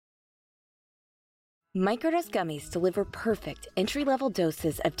Microdose gummies deliver perfect entry-level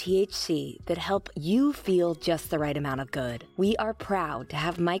doses of THC that help you feel just the right amount of good. We are proud to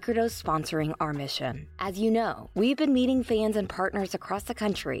have Microdose sponsoring our mission. As you know, we've been meeting fans and partners across the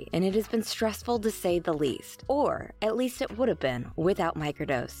country, and it has been stressful to say the least. Or at least it would have been without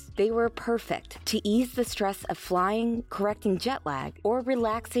Microdose. They were perfect to ease the stress of flying, correcting jet lag, or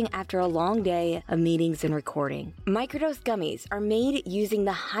relaxing after a long day of meetings and recording. Microdose gummies are made using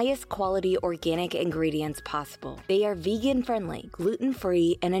the highest quality organic ingredients possible. They are vegan-friendly,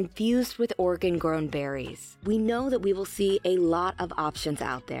 gluten-free, and infused with Oregon-grown berries. We know that we will see a lot of options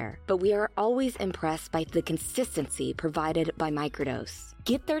out there, but we are always impressed by the consistency provided by Microdose.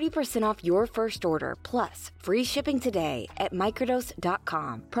 Get 30% off your first order, plus free shipping today at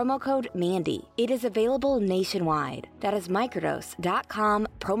microdose.com. Promo code MANDY. It is available nationwide. That is microdose.com,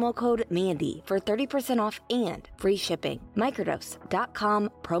 promo code MANDY for 30% off and free shipping. Microdose.com,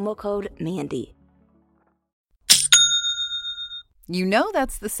 promo code MANDY. You know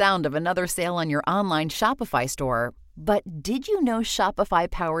that's the sound of another sale on your online Shopify store. But did you know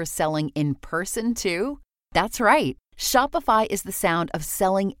Shopify powers selling in person too? That's right. Shopify is the sound of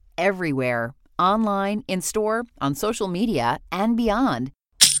selling everywhere. Online, in-store, on social media, and beyond.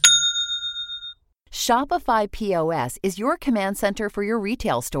 Shopify POS is your command center for your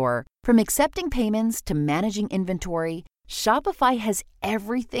retail store. From accepting payments to managing inventory, Shopify has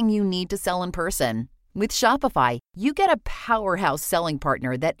everything you need to sell in person. With Shopify, you get a powerhouse selling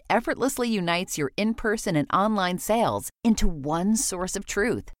partner that effortlessly unites your in-person and online sales into one source of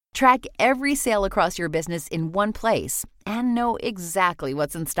truth. Track every sale across your business in one place and know exactly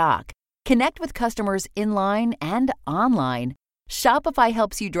what's in stock. Connect with customers in line and online. Shopify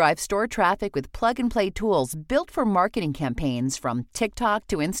helps you drive store traffic with plug-and-play tools built for marketing campaigns from TikTok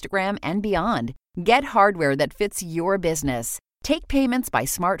to Instagram and beyond. Get hardware that fits your business. Take payments by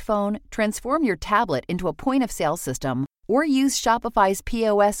smartphone, transform your tablet into a point-of-sale system, or use Shopify's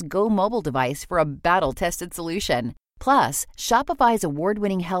POS Go mobile device for a battle-tested solution. Plus, Shopify's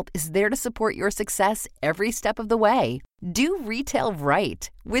award-winning help is there to support your success every step of the way. Do retail right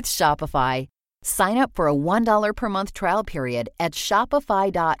with Shopify. Sign up for a $1 per month trial period at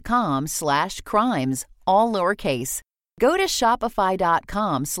shopify.com/crimes, all lowercase. Go to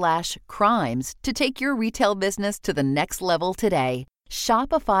shopify.com/crimes to take your retail business to the next level today.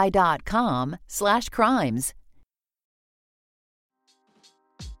 Shopify.com/crimes.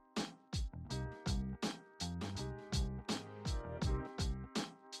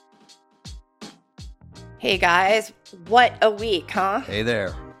 Hey guys, what a week, huh? Hey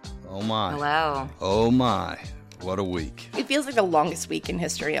there. Oh my. Hello. Oh my. What a week. It feels like the longest week in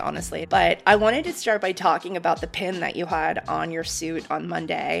history, honestly. But I wanted to start by talking about the pin that you had on your suit on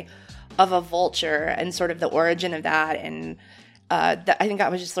Monday of a vulture and sort of the origin of that. And I think that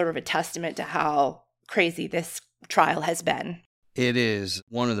was just sort of a testament to how crazy this trial has been. It is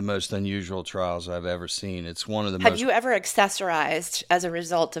one of the most unusual trials I've ever seen. It's one of the Have you ever accessorized as a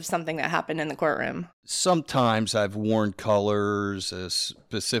result of something that happened in the courtroom? Sometimes I've worn colors, a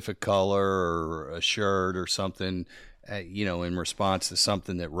specific color or a shirt or something, in response to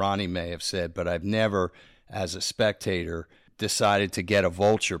something that Ronnie may have said, but I've never, as a spectator, decided to get a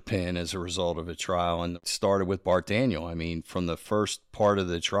vulture pin as a result of a trial. And it started with Bart Daniel. I mean, from the first part of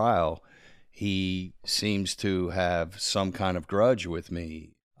the trial, he seems to have some kind of grudge with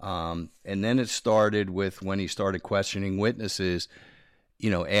me. And then it started with when he started questioning witnesses,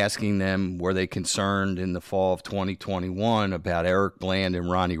 asking them, were they concerned in the fall of 2021 about Eric Bland and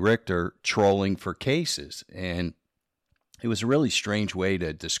Ronnie Richter trolling for cases? And it was a really strange way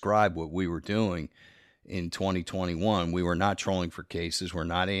to describe what we were doing in 2021. We were not trolling for cases. We're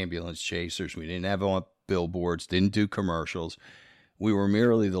not ambulance chasers. We didn't have on billboards, didn't do commercials. We were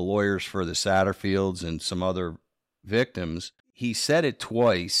merely the lawyers for the Satterfields and some other victims. He said it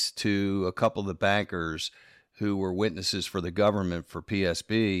twice to a couple of the bankers who were witnesses for the government for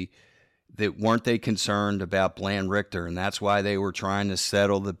PSB, that weren't they concerned about Bland Richter, and that's why they were trying to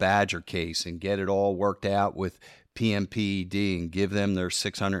settle the Badger case and get it all worked out with PMPED and give them their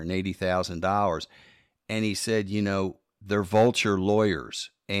 $680,000. And he said, they're vulture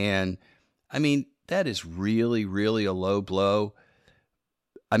lawyers. And I mean, that is really, really a low blow.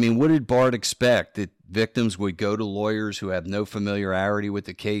 I mean, what did Bart expect? That victims would go to lawyers who have no familiarity with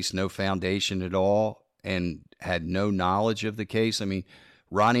the case, no foundation at all, and had no knowledge of the case? I mean,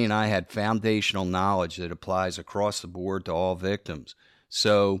 Ronnie and I had foundational knowledge that applies across the board to all victims.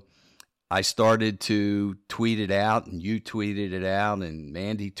 So I started to tweet it out, and you tweeted it out, and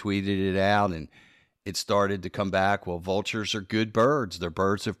Mandy tweeted it out, and it started to come back. Well, vultures are good birds. They're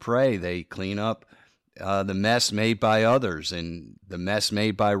birds of prey. They clean up the mess made by others and the mess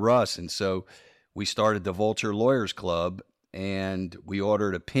made by Russ. And so we started the Vulture Lawyers Club, and we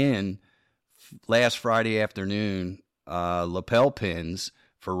ordered a pin last Friday afternoon, lapel pins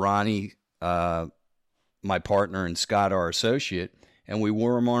for Ronnie, my partner, and Scott, our associate, and we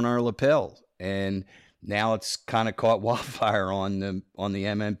wore them on our lapel. And now it's kind of caught wildfire on the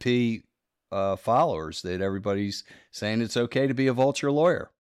MMP followers, that everybody's saying it's okay to be a Vulture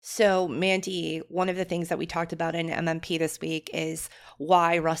lawyer. So, Mandy, one of the things that we talked about in MMP this week is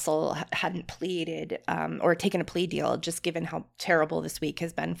why Russell hadn't pleaded or taken a plea deal, just given how terrible this week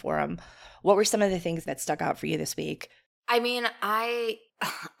has been for him. What were some of the things that stuck out for you this week? I mean, I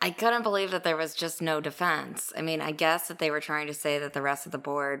couldn't believe that there was just no defense. I mean, I guess that they were trying to say that the rest of the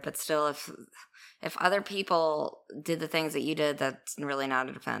board, but still, if other people did the things that you did, that's really not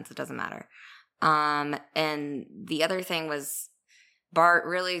a defense. It doesn't matter. And the other thing was, Bart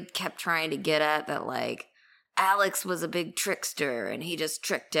really kept trying to get at that, like, Alex was a big trickster and he just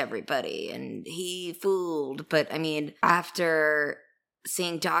tricked everybody and he fooled. But I mean, after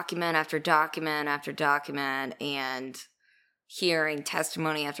seeing document after document after document and hearing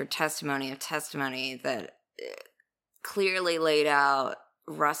testimony after testimony of testimony that clearly laid out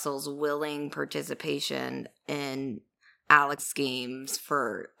Russell's willing participation in Alex schemes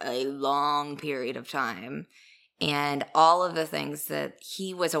for a long period of time, and all of the things that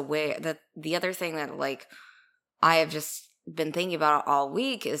he was aware that the other thing that, like, I have just been thinking about all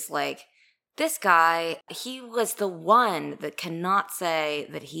week is, like, this guy, he was the one that cannot say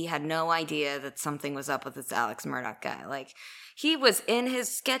that he had no idea that something was up with this Alex Murdaugh guy. Like, he was in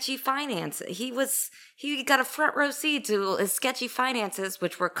his sketchy finance. He got a front row seat to his sketchy finances,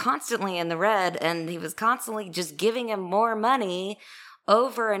 which were constantly in the red, and he was constantly just giving him more money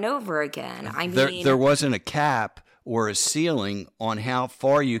over and over again. I mean, there wasn't a cap or a ceiling on how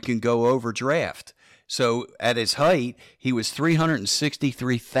far you can go overdraft. So at his height, he was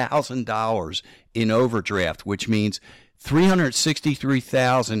 $363,000 in overdraft, which means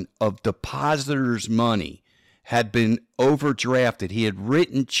 $363,000 of depositors' money had been overdrafted. He had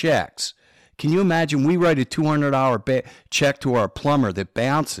written checks. Can you imagine? We write a $200 check to our plumber that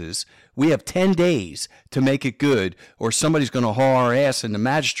bounces. We have 10 days to make it good, or somebody's going to haul our ass in the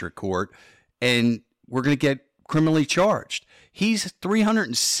magistrate court, and we're going to get criminally charged. He's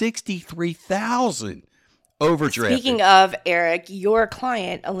 $363,000 overdrafted. Speaking of, Eric, your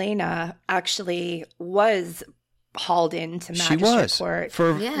client, Elena, actually was hauled into magistrate court.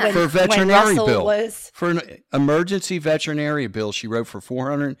 For veterinary bill. For an emergency veterinary bill she wrote for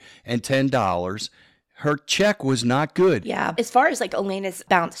 $410. Her check was not good. Yeah. As far as, like, Elena's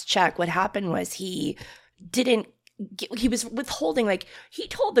bounced check, what happened was he was withholding, like, he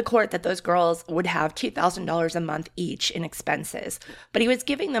told the court that those girls would have $2,000 a month each in expenses, but he was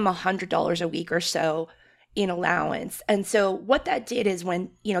giving them $100 a week or so in allowance. And so what that did is,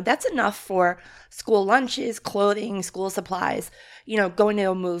 when, that's enough for school lunches, clothing, school supplies, going to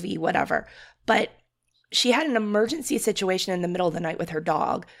a movie, whatever. But she had an emergency situation in the middle of the night with her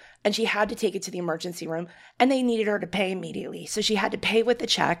dog, and she had to take it to the emergency room, and they needed her to pay immediately. So she had to pay with the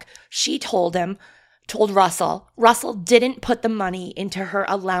check. She told Russell. Russell didn't put the money into her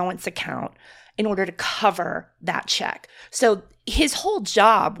allowance account in order to cover that check. So his whole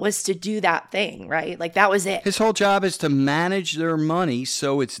job was to do that thing, right? Like, that was it. His whole job is to manage their money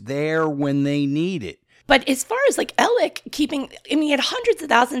so it's there when they need it. But as far as, like, Alec he had hundreds of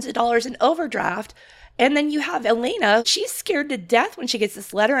thousands of dollars in overdraft. And then you have Elena. She's scared to death when she gets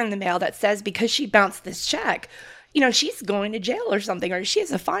this letter in the mail that says, because she bounced this check, she's going to jail or something, or she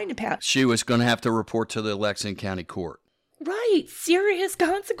has a fine to pay. She was going to have to report to the Lexington County Court. Right. Serious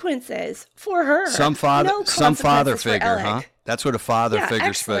consequences for her. Some father figure, huh? That's what a father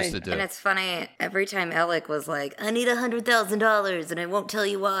figure's supposed to do. And it's funny, every time Alec was like, I need $100,000 and I won't tell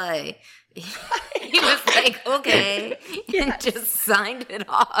you why. He was like, okay, and just signed it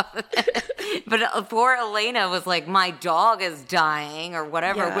off. But poor Elena was like, my dog is dying, or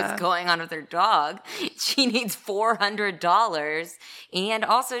whatever was going on with her dog. She needs $400. And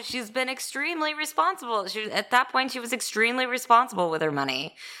also, she's been extremely responsible. At that point, she was extremely responsible with her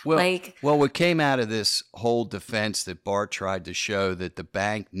money. Well, what came out of this whole defense that Bart tried to show that the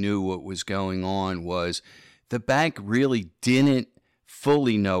bank knew what was going on was the bank really didn't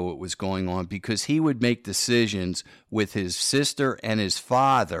fully know what was going on, because he would make decisions with his sister and his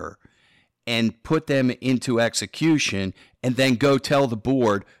father and put them into execution, and then go tell the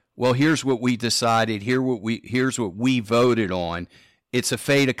board, well, here's what we decided, here's what we voted on. It's a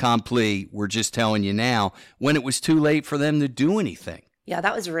fait accompli. We're just telling you now, when it was too late for them to do anything. Yeah,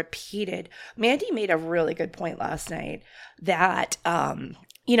 that was repeated. Mandy made a really good point last night that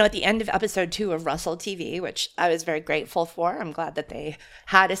at the end of episode 2 of Russell TV, which I was very grateful for. I'm glad that they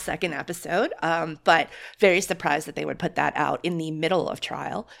had a second episode, but very surprised that they would put that out in the middle of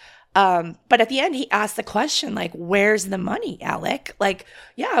trial. But at the end, he asked the question, like, where's the money, Alec? Like,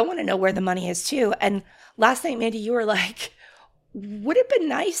 yeah, I want to know where the money is too. And last night, Mandy, you were like, would it have been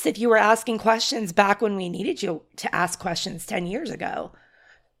nice if you were asking questions back when we needed you to ask questions 10 years ago?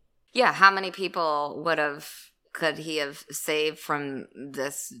 Yeah, how many people could he have saved from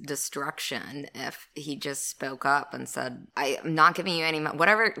this destruction if he just spoke up and said, I'm not giving you any money,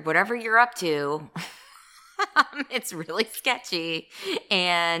 whatever you're up to, it's really sketchy,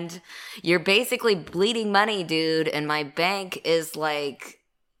 and you're basically bleeding money, dude, and my bank is not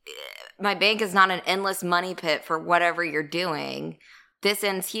an endless money pit for whatever you're doing. This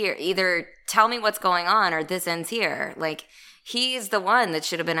ends here. Either tell me what's going on or this ends here. Like, he's the one that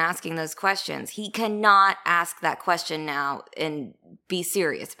should have been asking those questions. He cannot ask that question now and be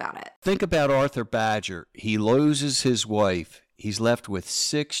serious about it. Think about Arthur Badger. He loses his wife. He's left with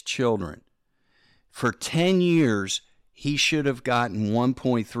 6 children. For 10 years, he should have gotten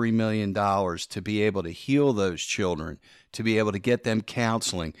 $1.3 million to be able to heal those children, to be able to get them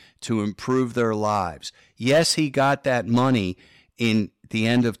counseling, to improve their lives. Yes, he got that money in the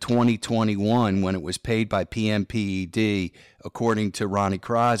end of 2021 when it was paid by PMPED, according to Ronnie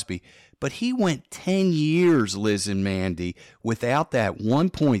Crosby. But he went 10 years, Liz and Mandy, without that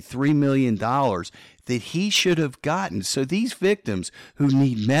 $1.3 million that he should have gotten. So these victims who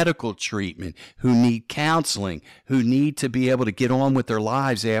need medical treatment, who need counseling, who need to be able to get on with their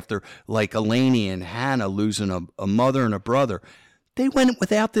lives after, like Eleni and Hannah losing a mother and a brother, they went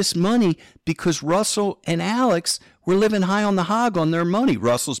without this money because Russell and Alex were living high on the hog on their money.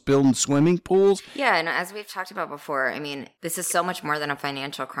 Russell's building swimming pools. Yeah, and as we've talked about before, I mean, this is so much more than a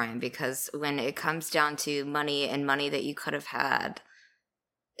financial crime, because when it comes down to money and money that you could have had,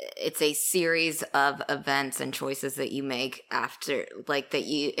 it's a series of events and choices that you make after, like, that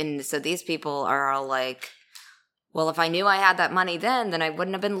you, and so these people are all like, well, if I knew I had that money then I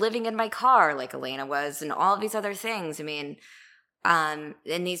wouldn't have been living in my car like Elena was, and all of these other things. I mean, and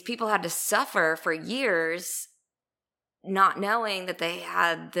these people had to suffer for years not knowing that they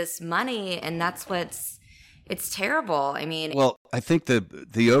had this money, and that's it's terrible. I mean, well, I think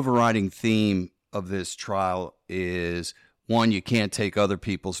the overriding theme of this trial is, one, you can't take other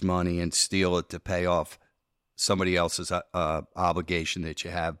people's money and steal it to pay off somebody else's obligation that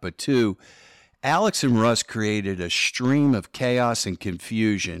you have. But two, Alex and Russ created a stream of chaos and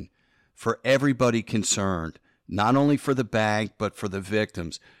confusion for everybody concerned, not only for the bank, but for the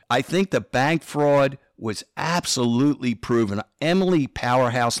victims. I think the bank fraud was absolutely proven. Emily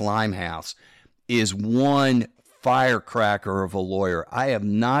Powerhouse Limehouse is one firecracker of a lawyer. I have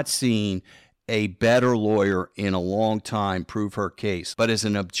not seen a better lawyer in a long time prove her case. But as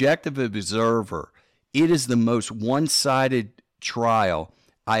an objective observer, it is the most one-sided trial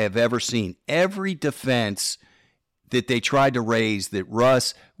I have ever seen. Every defense that they tried to raise, that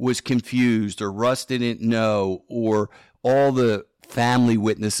Russ was confused or Russ didn't know, or all the family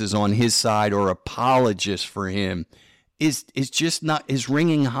witnesses on his side or apologists for him, is just not, is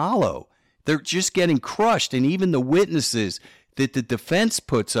ringing hollow. They're just getting crushed. And even the witnesses that the defense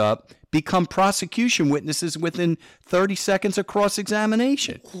puts up become prosecution witnesses within 30 seconds of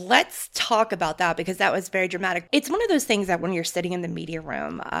cross-examination. Let's talk about that, because that was very dramatic. It's one of those things that when you're sitting in the media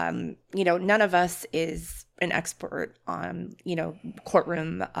room, none of us is an expert on,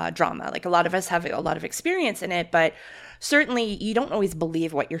 courtroom drama. Like, a lot of us have a lot of experience in it, but certainly you don't always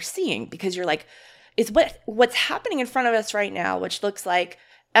believe what you're seeing, because you're like, is what's happening in front of us right now, which looks like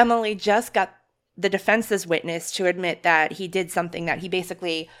Emily just got the defense's witness to admit that he did something that he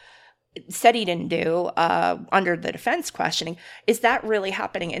basically said he didn't do under the defense questioning. Is that really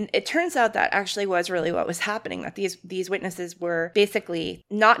happening? And it turns out that actually was really what was happening, that these witnesses were basically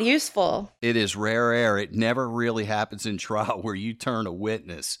not useful. It is rare air. It never really happens in trial where you turn a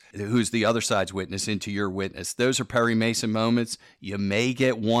witness who's the other side's witness into your witness. Those are Perry Mason moments. You may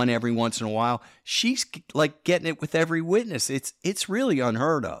get one every once in a while. She's like getting it with every witness. It's really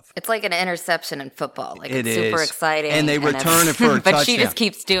unheard of. It's like an interception in football. Like, it's super exciting. And they return it for a touchdown. But she just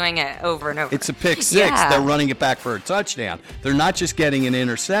keeps doing it over and over. It's a pick six. Yeah. They're running it back for a touchdown. They're not just getting an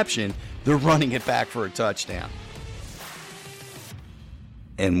interception. They're running it back for a touchdown.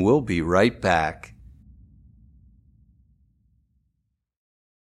 And we'll be right back.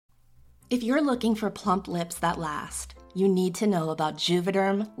 If you're looking for plump lips that last, you need to know about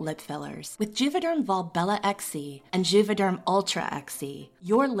Juvederm lip fillers. With Juvederm Volbella XC and Juvederm Ultra XC,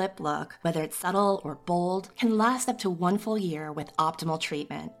 your lip look, whether it's subtle or bold, can last up to 1 full year with optimal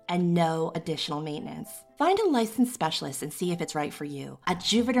treatment and no additional maintenance. Find a licensed specialist and see if it's right for you at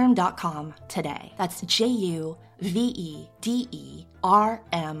Juvederm.com today. That's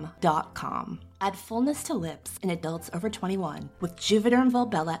JUVEDERM.com. Add fullness to lips in adults over 21 with Juvederm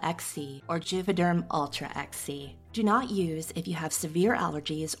Volbella XC or Juvederm Ultra XC. Do not use if you have severe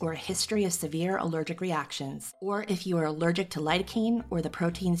allergies or a history of severe allergic reactions, or if you are allergic to lidocaine or the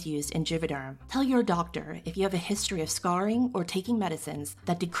proteins used in Juvederm. Tell your doctor if you have a history of scarring or taking medicines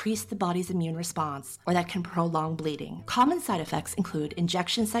that decrease the body's immune response or that can prolong bleeding. Common side effects include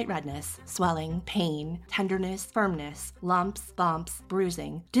injection site redness, swelling, pain, tenderness, firmness, lumps, bumps,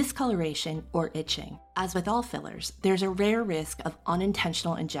 bruising, discoloration, or itching. As with all fillers, there's a rare risk of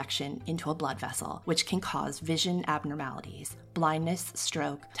unintentional injection into a blood vessel, which can cause vision abnormalities, blindness,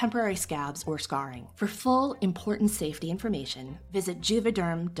 stroke, temporary scabs, or scarring. For full, important safety information, visit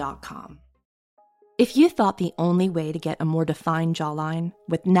Juvederm.com. If you thought the only way to get a more defined jawline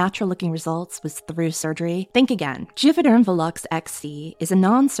with natural-looking results was through surgery, think again. Juvederm Volux XC is a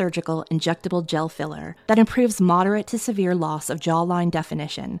non-surgical injectable gel filler that improves moderate to severe loss of jawline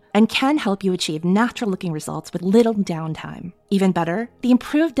definition and can help you achieve natural-looking results with little downtime. Even better, the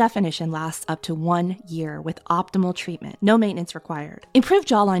improved definition lasts up to 1 year with optimal treatment, no maintenance required. Improve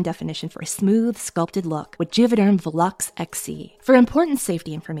jawline definition for a smooth, sculpted look with Juvederm Volux XC. For important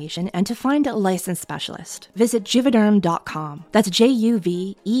safety information and to find a licensed specialist, visit Juvederm.com. That's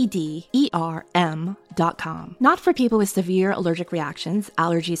JUVEDERM.com. Not for people with severe allergic reactions,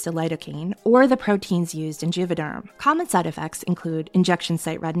 allergies to lidocaine, or the proteins used in Juvederm. Common side effects include injection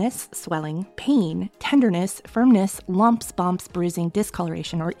site redness, swelling, pain, tenderness, firmness, lumps, bumps, bruising,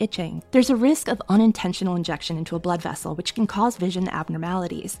 discoloration, or itching. There's a risk of unintentional injection into a blood vessel, which can cause vision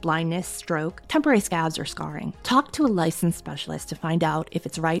abnormalities, blindness, stroke, temporary scabs, or scarring. Talk to a licensed specialist to find out if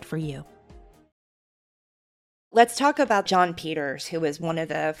it's right for you. Let's talk about John Peters, who was one of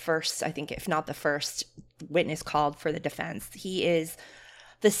the first, I think, if not the first witness called for the defense. He is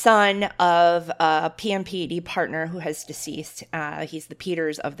the son of a PMPED partner who has deceased. He's the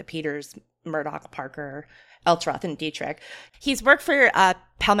Peters of the Peters, Murdoch, Parker, Eltroth, and Dietrich. He's worked for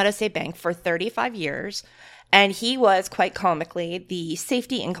Palmetto State Bank for 35 years, and he was, quite comically, the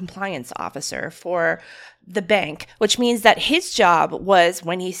safety and compliance officer for the bank, which means that his job was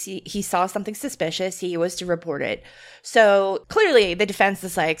when he saw something suspicious, he was to report it. So clearly the defense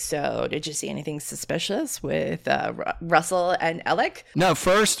is like, so did you see anything suspicious with Russell and Alec? No,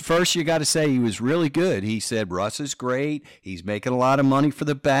 first you got to say he was really good. He said Russ is great. He's making a lot of money for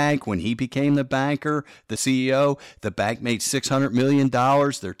the bank. When he became the banker, the CEO, the bank made $600 million.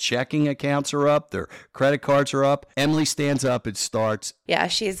 Their checking accounts are up. Their credit cards are up. Emily stands up and starts. Yeah,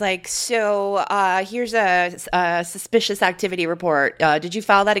 she's like, so here's a suspicious activity report. Did you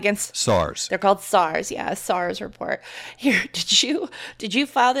file that against SARS? They're called SARS. Yeah, SARS report. Here, did you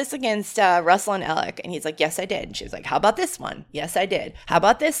file this against Russell and Alec? And he's like, yes, I did. And she's like, how about this one? Yes, I did. How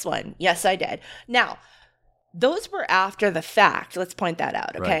about this one? Yes, I did. Now, those were after the fact. Let's point that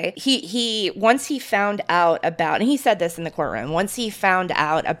out, okay? Right. He once he found out about, and he said this in the courtroom, once he found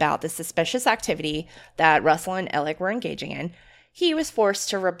out about the suspicious activity that Russell and Alec were engaging in, he was forced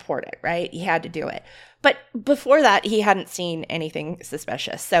to report it, right? He had to do it. But before that, he hadn't seen anything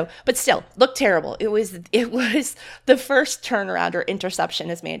suspicious. So, but still, looked terrible. It was the first turnaround or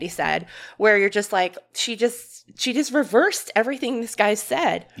interception, as Mandy said, where you're just like, she just reversed everything this guy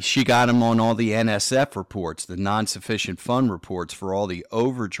said. She got him on all the NSF reports, the non-sufficient fund reports for all the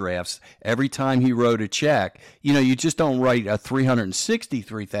overdrafts. Every time he wrote a check, you just don't write a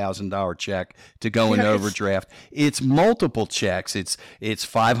 $363,000 check to go in overdraft. It's multiple checks. It's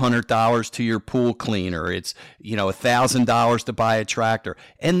 $500 to your pool cleaner. It's, $1,000 to buy a tractor.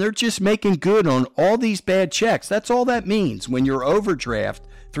 And they're just making good on all these bad checks. That's all that means. When you're overdraft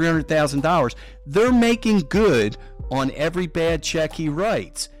 $300,000, they're making good on every bad check he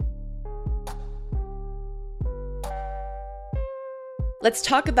writes. Let's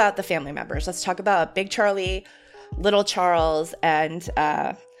talk about the family members. Let's talk about Big Charlie, Little Charles, and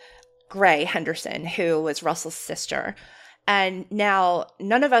Gray Henderson, who was Russell's sister. And now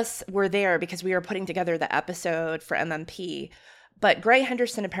none of us were there because we were putting together the episode for MMP, but Gray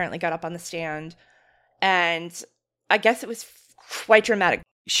Henderson apparently got up on the stand, and I guess it was quite dramatic.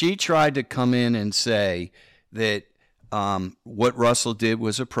 She tried to come in and say that what Russell did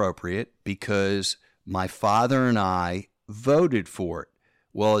was appropriate because my father and I voted for it.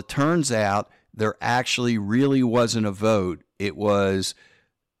 Well, it turns out there actually really wasn't a vote. It was,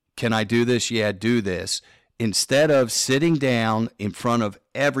 can I do this? Yeah, do this. Instead of sitting down in front of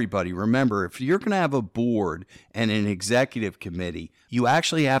everybody, remember, if you're going to have a board and an executive committee, you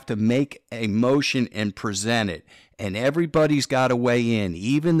actually have to make a motion and present it. And everybody's got to weigh in,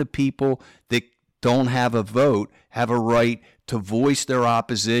 even the people that don't have a vote have a right to voice their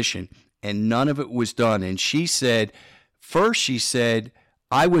opposition. And none of it was done. And she said,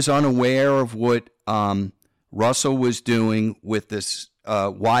 I was unaware of what Russell was doing with this,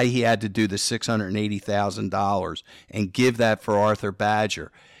 why he had to do the $680,000 and give that for Arthur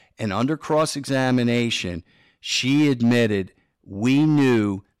Badger. And under cross-examination, she admitted, we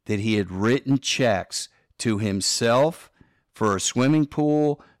knew that he had written checks to himself for a swimming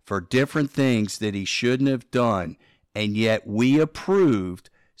pool, for different things that he shouldn't have done. And yet we approved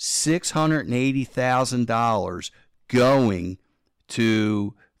 $680,000 going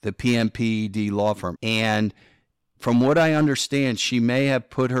to the PMPED law firm. And from what I understand, she may have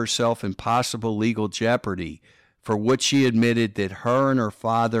put herself in possible legal jeopardy for what she admitted that her and her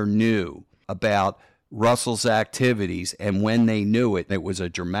father knew about Russell's activities. And when they knew it, it was a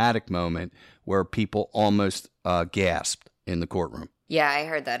dramatic moment where people almost gasped in the courtroom. Yeah, I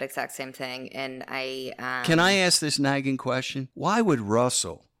heard that exact same thing. And Can I ask this nagging question? Why would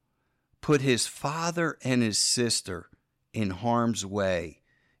Russell put his father and his sister in harm's way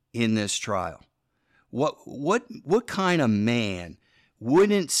in this trial? What kind of man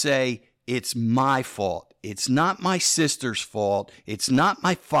wouldn't say, it's my fault? It's not my sister's fault. It's not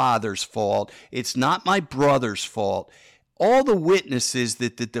my father's fault. It's not my brother's fault. All the witnesses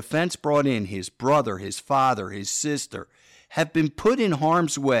that the defense brought in, his brother, his father, his sister, have been put in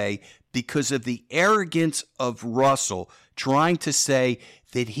harm's way because of the arrogance of Russell trying to say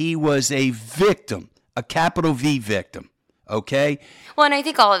that he was a victim, a capital V victim, okay? Well, and I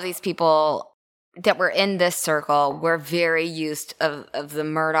think all of these people that were in this circle were very used of the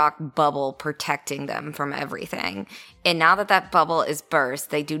Murdoch bubble protecting them from everything. And now that that bubble is burst,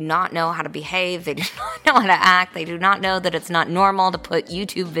 they do not know how to behave. They do not know how to act. They do not know that it's not normal to put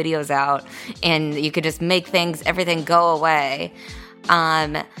YouTube videos out and you could just make everything go away.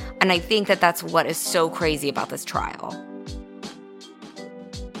 And I think that that's what is so crazy about this trial.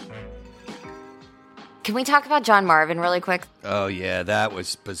 Can we talk about John Marvin really quick? Oh, yeah, that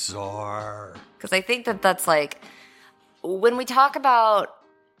was bizarre. Because I think that that's like, when we talk about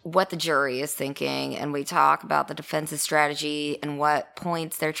what the jury is thinking and we talk about the defense's strategy and what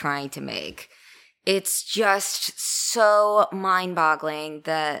points they're trying to make, it's just so mind-boggling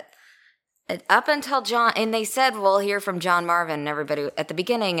that up until John, and they said, we'll hear from John Marvin, and everybody at the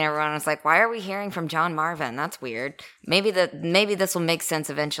beginning, and everyone was like, why are we hearing from John Marvin? That's weird. Maybe this will make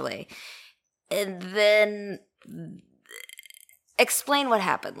sense eventually. And then explain what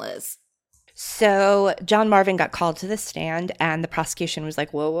happened, Liz. So John Marvin got called to the stand and the prosecution was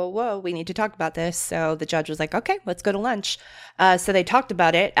like, whoa, we need to talk about this. So the judge was like, okay, let's go to lunch. So they talked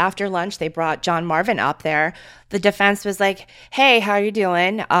about it. After lunch, they brought John Marvin up there. The defense was like, hey, how are you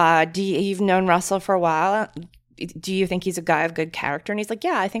doing? You've known Russell for a while. Do you think he's a guy of good character? And he's like,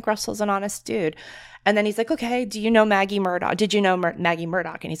 yeah, I think Russell's an honest dude. And then he's like, okay, do you know Maggie Murdoch? Did you know Maggie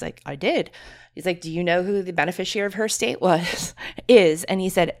Murdoch? And he's like, I did. He's like, do you know who the beneficiary of her estate is? And he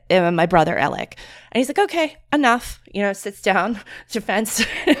said, my brother, Alec. And he's like, okay, enough. Sits down, defense,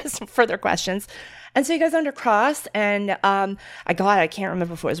 some further questions. And so he goes under cross, and I can't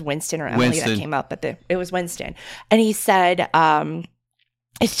remember if it was Winston or Emily that came up, but it was Winston. And he said,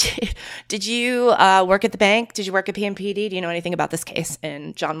 did you work at the bank? Did you work at PMPD? Do you know anything about this case?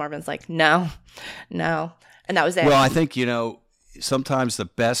 And John Marvin's like, no. And that was it. Well, I think, sometimes the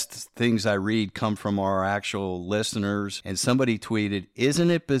best things I read come from our actual listeners. And somebody tweeted, isn't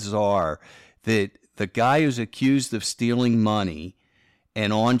it bizarre that the guy who's accused of stealing money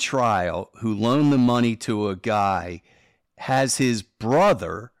and on trial, who loaned the money to a guy, has his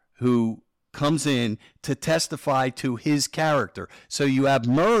brother who comes in to testify to his character. So you have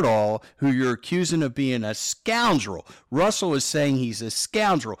Murdahl, who you're accusing of being a scoundrel. Russell is saying he's a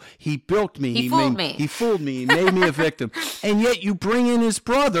scoundrel. He bilked me. He fooled me. He fooled me. He made me a victim. And yet you bring in his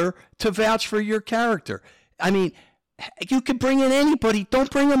brother to vouch for your character. I mean, you could bring in anybody.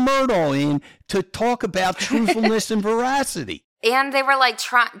 Don't bring a Murdahl in to talk about truthfulness and veracity. And they were like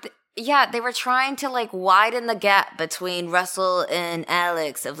they were trying to like widen the gap between Russell and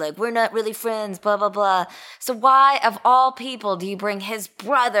Alex of like, we're not really friends, blah, blah, blah. So why, of all people, do you bring his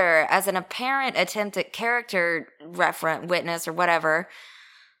brother as an apparent attempt at character witness or whatever?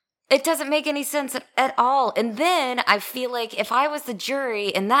 It doesn't make any sense at all. And then I feel like if I was the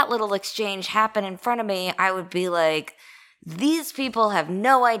jury and that little exchange happened in front of me, I would be like, these people have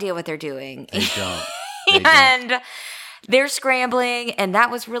no idea what they're doing. They don't. And they're scrambling, and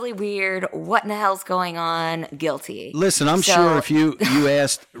that was really weird. What in the hell's going on? Guilty. Listen, I'm sure if you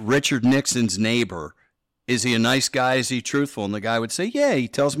asked Richard Nixon's neighbor, is he a nice guy? Is he truthful? And the guy would say, yeah, he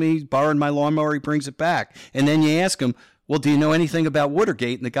tells me he borrowed my lawnmower, he brings it back. And then you ask him, well, do you know anything about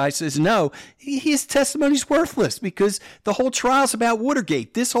Watergate? And the guy says, no, his testimony's worthless because the whole trial's about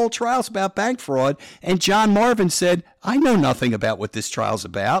Watergate. This whole trial's about bank fraud. And John Marvin said, I know nothing about what this trial's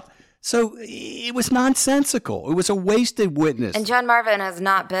about. So it was nonsensical. It was a wasted witness. And John Marvin has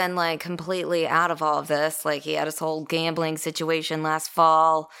not been like completely out of all of this. Like he had his whole gambling situation last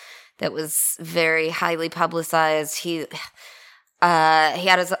fall that was very highly publicized. He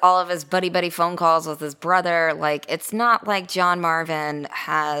had all of his buddy phone calls with his brother. Like, it's not like John Marvin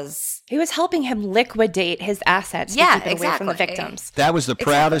has... He was helping him liquidate his assets to keep it away from the victims. That was the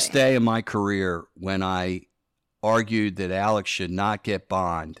proudest day of my career when I argued that Alex should not get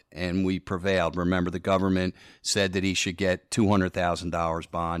bond, and we prevailed. Remember, the government said that he should get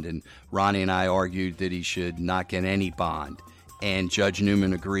 $200,000 bond, and Ronnie and I argued that he should not get any bond, and Judge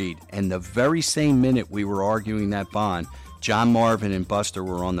Newman agreed. And the very same minute we were arguing that bond, John Marvin and Buster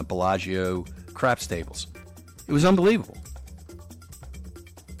were on the Bellagio craps tables. It was unbelievable.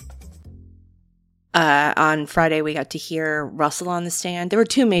 On Friday, we got to hear Russell on the stand. There were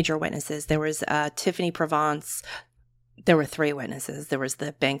two major witnesses. There was Tiffany Provence. There were three witnesses. There was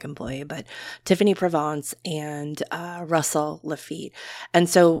the bank employee, but Tiffany Provence and Russell Laffitte. And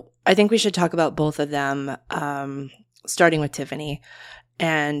so I think we should talk about both of them, starting with Tiffany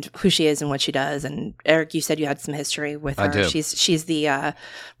and who she is and what she does. And Eric, you said you had some history with her. I do. She's the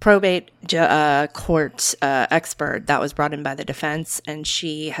probate court expert that was brought in by the defense, and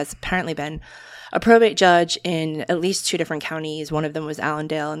she has apparently been a probate judge in at least two different counties. One of them was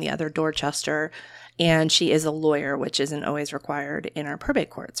Allendale and the other Dorchester. And she is a lawyer, which isn't always required in our probate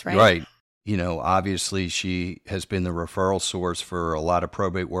courts, right? Right. You know, obviously she has been the referral source for a lot of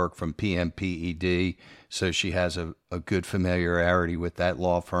probate work from PMPED, so she has a good familiarity with that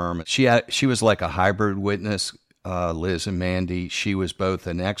law firm. She was like a hybrid witness, Liz and Mandy. She was both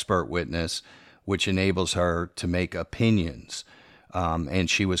an expert witness, which enables her to make opinions, and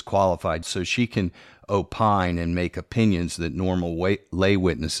she was qualified, so she can opine and make opinions that normal lay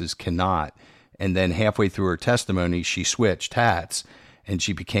witnesses cannot. And then halfway through her testimony, she switched hats, and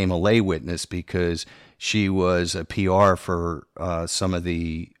she became a lay witness because she was a PR for some of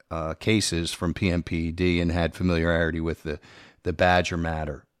the cases from PMPED and had familiarity with the Badger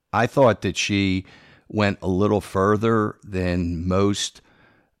matter. I thought that she went a little further than most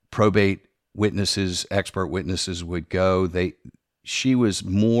probate witnesses, expert witnesses would go. She was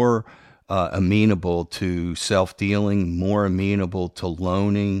more amenable to self-dealing, more amenable to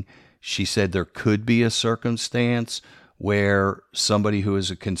loaning. She said there could be a circumstance where somebody who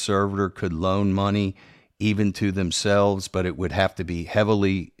is a conservator could loan money even to themselves, but it would have to be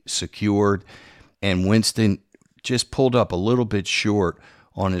heavily secured. And Winston just pulled up a little bit short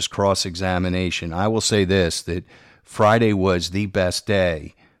on his cross-examination. I will say this, that Friday was the best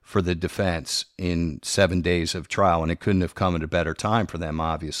day for the defense in 7 days of trial, and it couldn't have come at a better time for them,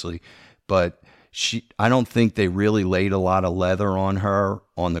 obviously. But I don't think they really laid a lot of leather on her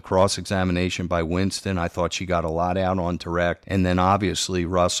on the cross-examination by Winston. I thought she got a lot out on direct. And then obviously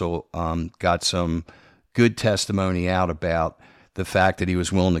Russell got some good testimony out about the fact that he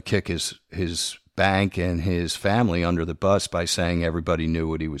was willing to kick his bank and his family under the bus by saying everybody knew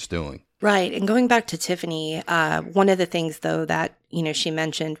what he was doing. Right. And going back to Tiffany, one of the things, though, that, she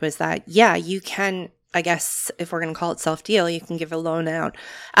mentioned was that, yeah, you can, I guess, if we're going to call it self-deal, you can give a loan out.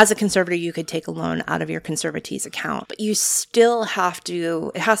 As a conservator, you could take a loan out of your conservatee's account, but you still have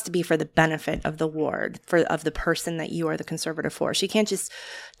to, it has to be for the benefit of the ward, of the person that you are the conservator for. So you can't just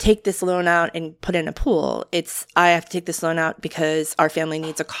take this loan out and put it in a pool. I have to take this loan out because our family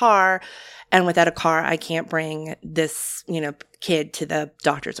needs a car. And without a car, I can't bring this, kid to the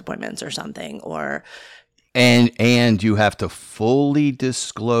doctor's appointments or something, or... And you have to fully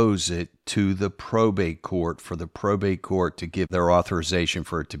disclose it to the probate court for the probate court to give their authorization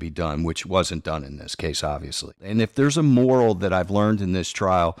for it to be done, which wasn't done in this case, obviously. And if there's a moral that I've learned in this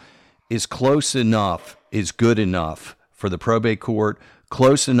trial, is close enough is good enough for the probate court,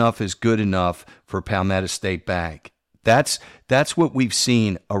 close enough is good enough for Palmetto State Bank. That's what we've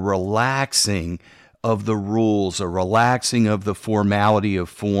seen, a relaxing of the rules, a relaxing of the formality of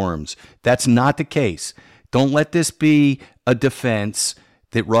forms. That's not the case. Don't let this be a defense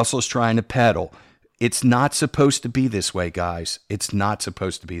that Russell's trying to peddle. It's not supposed to be this way, guys. It's not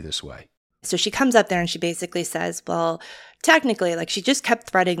supposed to be this way. So she comes up there and she basically says, well, technically, she just kept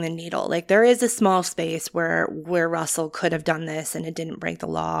threading the needle. There is a small space where Russell could have done this and it didn't break the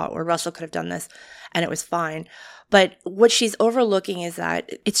law, or Russell could have done this and it was fine. But what she's overlooking is that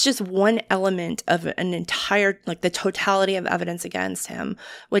it's just one element of an entire, the totality of evidence against him,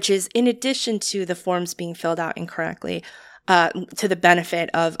 which is in addition to the forms being filled out incorrectly, to the benefit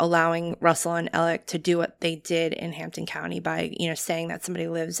of allowing Russell and Alec to do what they did in Hampton County by, saying that somebody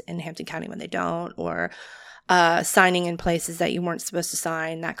lives in Hampton County when they don't, or signing in places that you weren't supposed to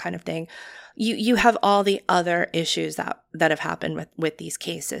sign, that kind of thing. You have all the other issues that have happened with these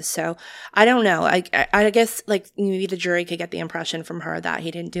cases. So I don't know. I guess like maybe the jury could get the impression from her that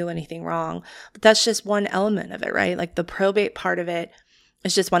he didn't do anything wrong, but that's just one element of it, right? Like the probate part of it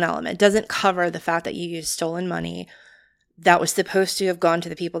is just one element. It doesn't cover the fact that you used stolen money that was supposed to have gone to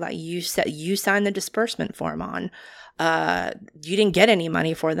the people that you said you signed the disbursement form on. You didn't get any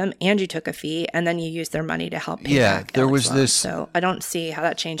money for them, and you took a fee, and then you used their money to help pay back there Alec's was loan. this. So I don't see how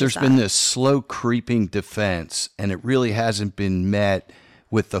that changes. There's been this slow creeping defense, and it really hasn't been met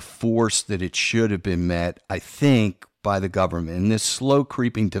with the force that it should have been met, I think, by the government. And this slow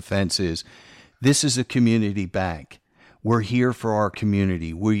creeping defense is, this is a community bank. We're here for our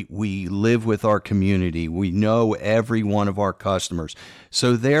community. We live with our community. We know every one of our customers.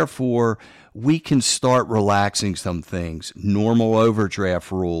 So therefore, we can start relaxing some things. Normal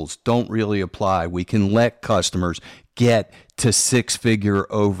overdraft rules don't really apply. We can let customers get to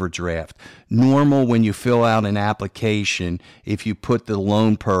six-figure overdraft. Normal when you fill out an application, if you put the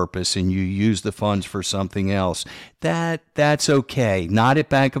loan purpose and you use the funds for something else, that's okay. Not at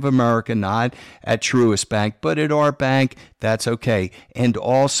Bank of America, not at Truist Bank, but at our bank, that's okay. And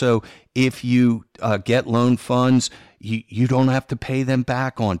also, if you get loan funds, you don't have to pay them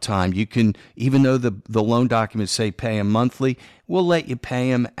back on time. You can, even though the loan documents say pay them monthly, we'll let you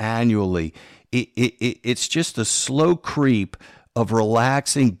pay them annually. It's just a slow creep of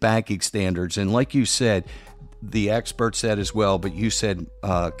relaxing banking standards. And like you said, the expert said as well, but you said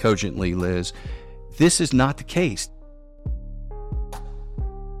cogently, Liz, this is not the case.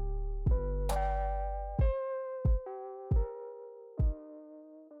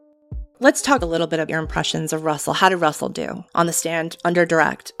 Let's talk a little bit of your impressions of Russell. How did Russell do on the stand under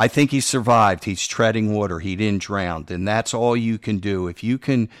direct? I think he survived. He's treading water. He didn't drown. And that's all you can do. If you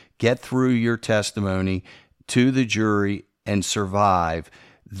can get through your testimony to the jury and survive,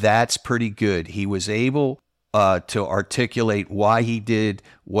 that's pretty good. He was able to articulate why he did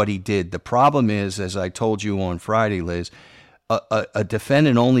what he did. The problem is, as I told you on Friday, Liz, a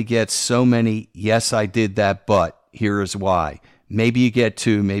defendant only gets so many, yes, I did that, but here is why. Maybe you get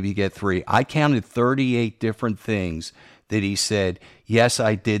 2, maybe you get 3. I counted 38 different things that he said, yes,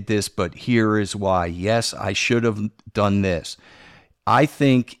 I did this, but here is why. Yes, I should have done this. I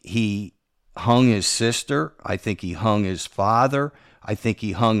think he hung his sister. I think he hung his father. I think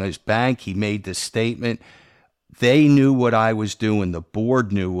he hung his bank. He made the statement. They knew what I was doing. The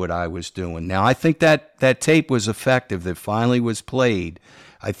board knew what I was doing. Now, I think that tape was effective, that finally was played.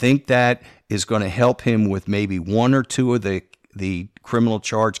 I think that is going to help him with maybe 1 or 2 of the criminal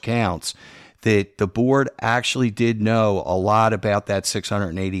charge counts, that the board actually did know a lot about that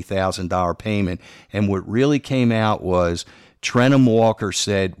 $680,000 payment. And what really came out was Trenum Walker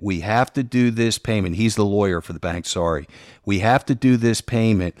said, we have to do this payment. He's the lawyer for the bank, sorry. We have to do this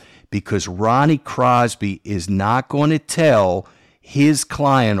payment because Ronnie Crosby is not going to tell his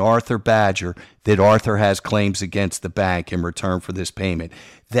client, Arthur Badger, that Arthur has claims against the bank in return for this payment.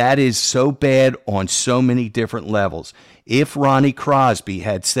 That is so bad on so many different levels. If Ronnie Crosby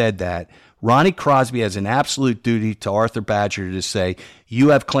had said that, Ronnie Crosby has an absolute duty to Arthur Badger to say, you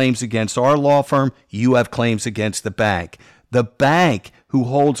have claims against our law firm, you have claims against the bank. The bank, who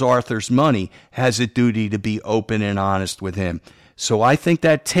holds Arthur's money, has a duty to be open and honest with him. So I think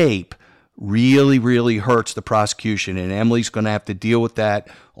that tape really, really hurts the prosecution, and Emily's going to have to deal with that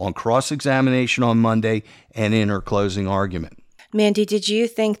on cross-examination on Monday and in her closing argument. Mandy, did you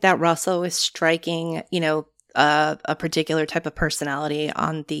think that Russell was striking, a particular type of personality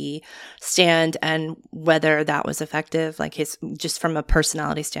on the stand, and whether that was effective, like his, just from a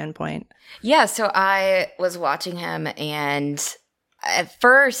personality standpoint? Yeah, so I was watching him, and at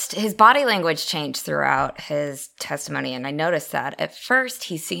first his body language changed throughout his testimony, and I noticed that. At first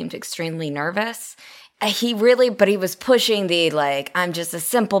he seemed extremely nervous. But he was pushing the, I'm just a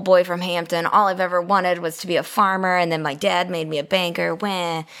simple boy from Hampton. All I've ever wanted was to be a farmer. And then my dad made me a banker.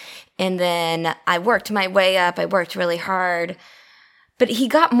 And then I worked my way up. I worked really hard. But he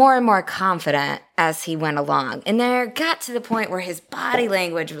got more and more confident as he went along. And there got to the point where his body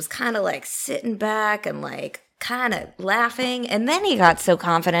language was kind of sitting back and kind of laughing. And then he got so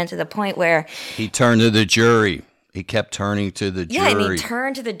confident to the point where he turned to the jury. He kept turning to the jury. Yeah, and he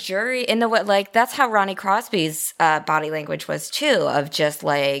turned to the jury. And that's how Ronnie Crosby's body language was too, of just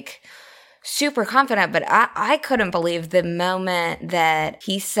super confident, but I couldn't believe the moment that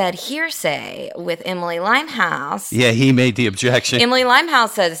he said hearsay with Emily Limehouse. Yeah, he made the objection. Emily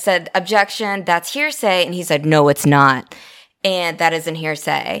Limehouse said objection, that's hearsay. And he said, no, it's not. And that isn't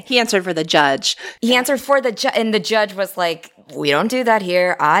hearsay. He answered for the judge. He answered for the judge, and the judge was like, we don't do that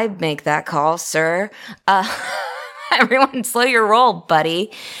here. I make that call, sir. Everyone slow your roll,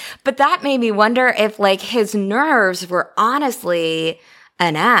 buddy. But that made me wonder if like his nerves were honestly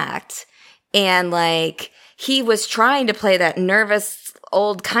an act. And like he was trying to play that nervous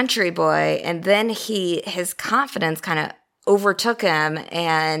old country boy. And then his confidence kind of overtook him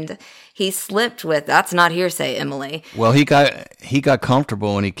and he slipped with, that's not hearsay, Emily. Well, he got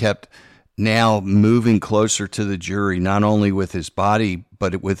comfortable and he kept now moving closer to the jury, not only with his body,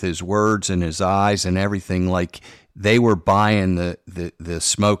 but with his words and his eyes and everything. Like they were buying the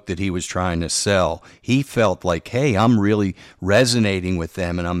smoke that he was trying to sell. He felt like, hey, I'm really resonating with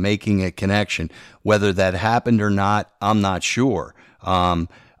them and I'm making a connection. Whether that happened or not, I'm not sure.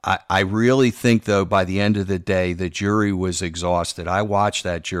 I really think, though, by the end of the day, the jury was exhausted. I watched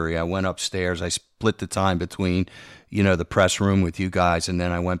that jury. I went upstairs. I split the time between, the press room with you guys, and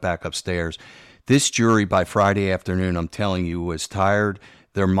then I went back upstairs. This jury, by Friday afternoon, I'm telling you, was tired.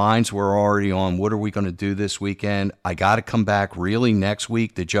 Their minds were already on, what are we going to do this weekend? I got to come back really next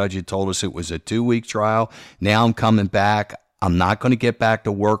week. The judge had told us it was a 2-week trial. Now I'm coming back. I'm not going to get back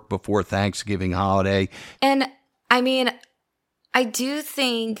to work before Thanksgiving holiday. And, I mean, I do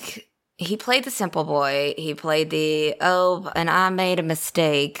think he played the simple boy. He played and I made a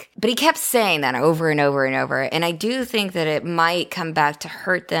mistake. But he kept saying that over and over and over. And I do think that it might come back to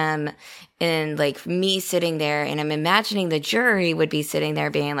hurt them. And like me sitting there, and I'm imagining the jury would be sitting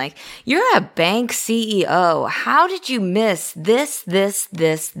there being like, you're a bank CEO. How did you miss this?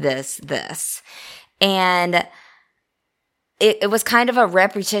 And it was kind of a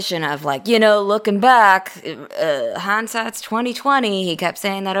repetition of like, looking back, hindsight's 2020. He kept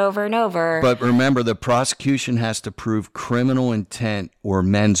saying that over and over. But remember, the prosecution has to prove criminal intent, or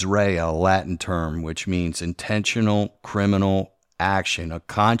mens rea, a Latin term, which means intentional criminal action, a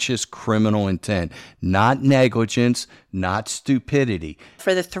conscious criminal intent, not negligence, not stupidity.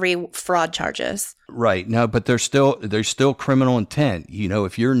 For the 3 fraud charges. Right. No, but there's still criminal intent.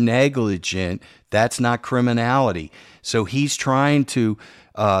 If you're negligent, that's not criminality. So he's trying to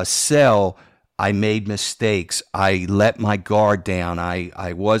sell, I made mistakes. I let my guard down.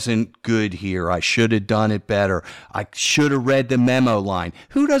 I wasn't good here. I should have done it better. I should have read the memo line.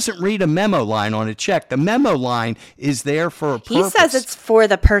 Who doesn't read a memo line on a check? The memo line is there for a purpose. He says it's for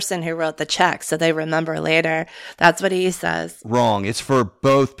the person who wrote the check, so they remember later. That's what he says. Wrong. It's for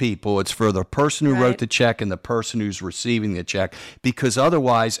both people. It's for the person who wrote the check and the person who's receiving the check, because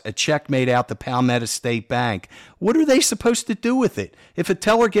otherwise a check made out to Palmetto State Bank, what are they supposed to do with it? If a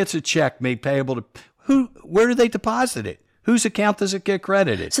teller gets a check made payable to where do they deposit it? Whose account does it get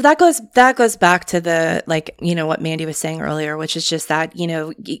credited? So that goes back to the, what Mandy was saying earlier, which is just that,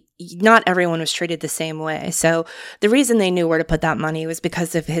 not everyone was treated the same way. So the reason they knew where to put that money was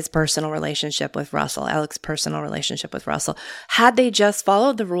because of his personal relationship with Russell, Alex's personal relationship with Russell. Had they just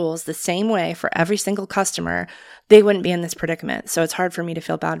followed the rules the same way for every single customer, they wouldn't be in this predicament. So it's hard for me to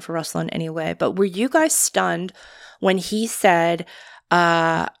feel bad for Russell in any way. But were you guys stunned when he said,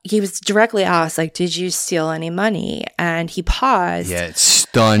 he was directly asked, like, did you steal any money? And he paused. Yeah, it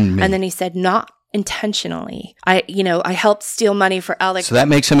stunned me. And then he said, not intentionally. I helped steal money for Alex. So that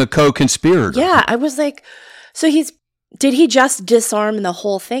makes him a co-conspirator. Yeah, I was like, did he just disarm the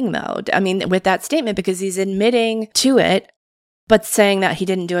whole thing though? I mean, with that statement, because he's admitting to it, but saying that he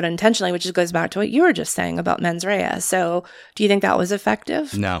didn't do it intentionally, which goes back to what you were just saying about mens rea. So do you think that was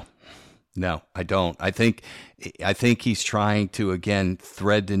effective? No, I don't. I think he's trying to, again,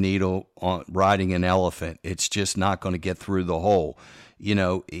 thread the needle on riding an elephant. It's just not going to get through the hole.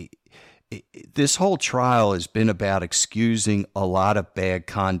 This whole trial has been about excusing a lot of bad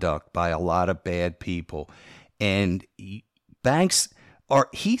conduct by a lot of bad people. And he's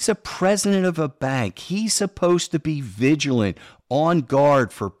a president of a bank. He's supposed to be vigilant, on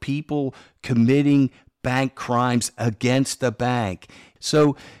guard for people committing bank crimes against the bank.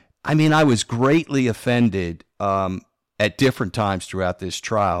 So, I mean, I was greatly offended at different times throughout this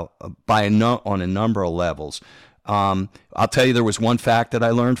trial on a number of levels. I'll tell you, there was one fact that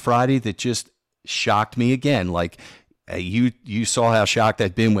I learned Friday that just shocked me again. Like, you saw how shocked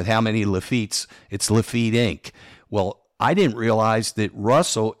I'd been with how many Laffittes. It's Laffitte Inc. Well, I didn't realize that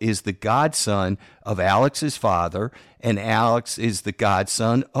Russell is the godson of Alex's father, and Alex is the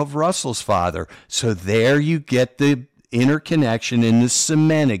godson of Russell's father. So there you get the interconnection in the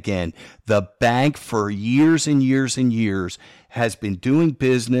cement again. The bank for years and years and years has been doing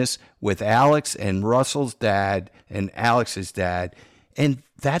business with Alex and Russell's dad and Alex's dad. And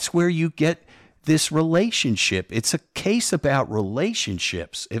that's where you get this relationship. It's a case about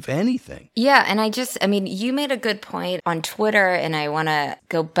relationships, if anything. Yeah, and you made a good point on Twitter, and I want to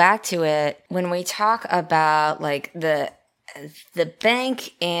go back to it when we talk about like the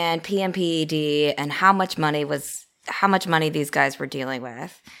bank and PMPED and how much money these guys were dealing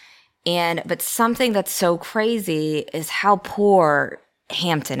with. But something that's so crazy is how poor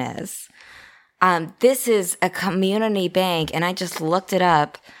Hampton is. This is a community bank, and I just looked it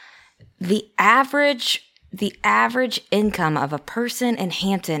up. The average income of a person in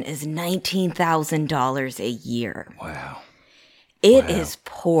Hampton is $19,000 a year. Wow. It is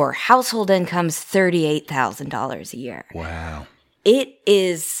poor. Household income's $38,000 a year. Wow. It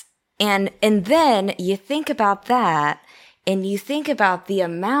is, and then you think about that, and you think about the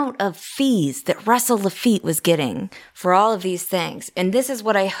amount of fees that Russell Laffitte was getting for all of these things. And this is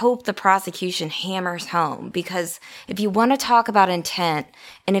what I hope the prosecution hammers home, because if you want to talk about intent,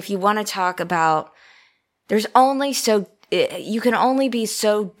 and if you want to talk about, you can only be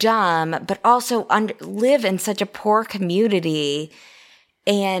so dumb, but also live in such a poor community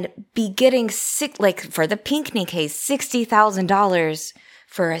and be getting sick, like for the Pinckney case, $60,000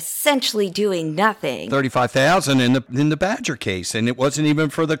 for essentially doing nothing. $35,000 in the Badger case, and it wasn't even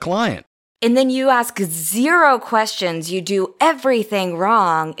for the client. And then you ask 0 questions, you do everything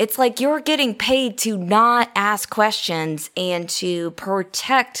wrong. It's like you're getting paid to not ask questions and to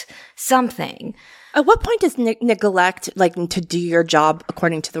protect something. At what point does neglect, like to do your job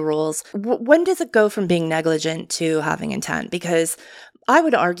according to the rules, when does it go from being negligent to having intent? Because I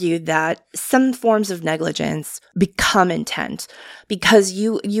would argue that some forms of negligence become intent because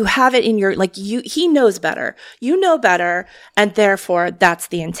you have it in your, he knows better. You know better, and therefore that's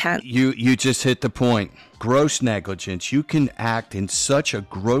the intent. You just hit the point. Gross negligence. You can act in such a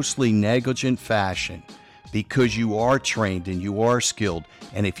grossly negligent fashion because you are trained and you are skilled.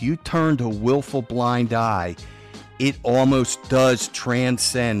 And if you turned a willful blind eye, it almost does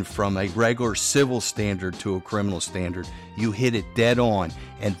transcend from a regular civil standard to a criminal standard. You hit it dead on.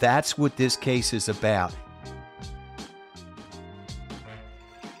 And that's what this case is about.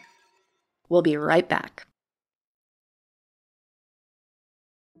 We'll be right back.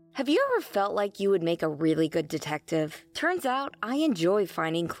 Have you ever felt like you would make a really good detective? Turns out I enjoy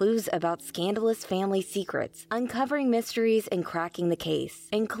finding clues about scandalous family secrets, uncovering mysteries, and cracking the case,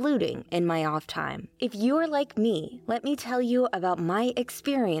 including in my off time. If you're like me, let me tell you about my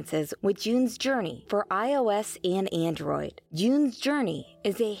experiences with June's Journey for iOS and Android. June's Journey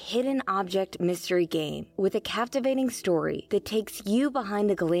is a hidden object mystery game with a captivating story that takes you behind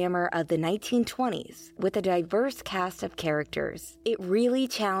the glamour of the 1920s with a diverse cast of characters. It really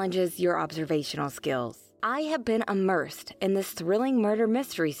challenges your observational skills. I have been immersed in this thrilling murder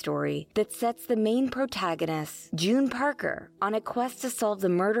mystery story that sets the main protagonist, June Parker, on a quest to solve the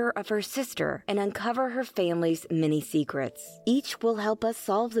murder of her sister and uncover her family's many secrets. Each will help us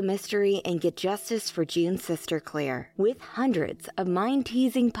solve the mystery and get justice for June's sister Claire. With hundreds of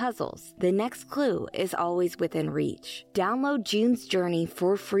mind-teasing puzzles, the next clue is always within reach. Download June's Journey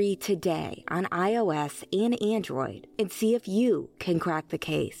for free today on iOS and Android and see if you can crack the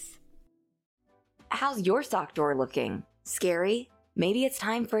case. How's your sock drawer looking? Scary? Maybe it's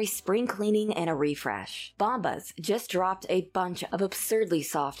time for a spring cleaning and a refresh. Bombas just dropped a bunch of absurdly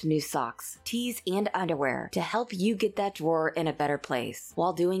soft new socks, tees, and underwear to help you get that drawer in a better place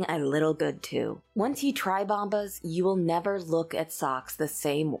while doing a little good too. Once you try Bombas, you will never look at socks the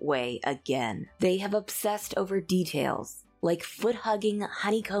same way again. They have obsessed over details, like foot-hugging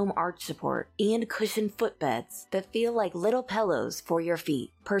honeycomb arch support and cushioned footbeds that feel like little pillows for your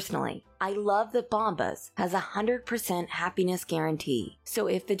feet. Personally, I love that Bombas has a 100% happiness guarantee. So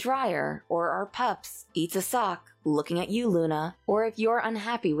if the dryer or our pups eats a sock, looking at you, Luna, or if you're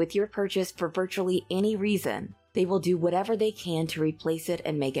unhappy with your purchase for virtually any reason, they will do whatever they can to replace it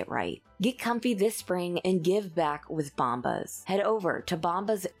and make it right. Get comfy this spring and give back with Bombas. Head over to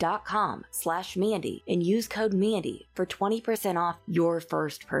bombas.com/Mandy and use code Mandy for 20% off your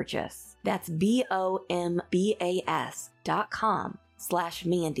first purchase. That's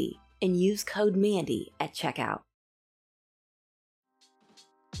BOMBAS.com/Mandy and use code Mandy at checkout.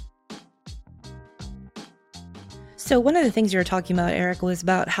 So one of the things you were talking about, Eric, was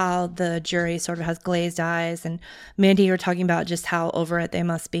about how the jury sort of has glazed eyes, and Mandy, you were talking about just how over it they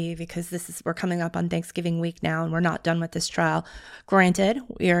must be because we're coming up on Thanksgiving week now, and we're not done with this trial. Granted,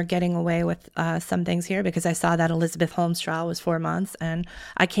 we are getting away with some things here because I saw that Elizabeth Holmes trial was 4 months, and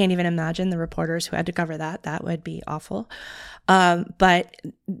I can't even imagine the reporters who had to cover that. That would be awful. Oh my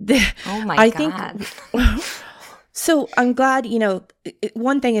God. So I'm glad,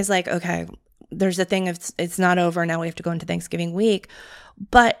 one thing is like, okay, there's a thing of it's not over. Now we have to go into Thanksgiving week.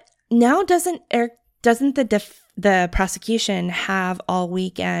 But now doesn't the prosecution have all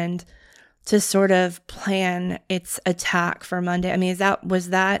weekend to sort of plan its attack for Monday? I mean, was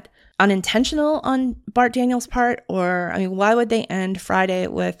that unintentional on Bart Daniels' part? Or, I mean, why would they end Friday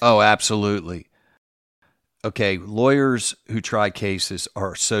with... Oh, absolutely. Okay, lawyers who try cases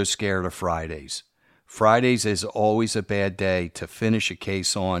are so scared of Fridays. Fridays is always a bad day to finish a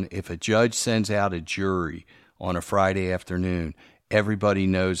case on. If a judge sends out a jury on a Friday afternoon, everybody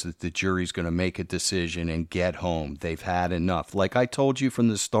knows that the jury's going to make a decision and get home. They've had enough. Like I told you from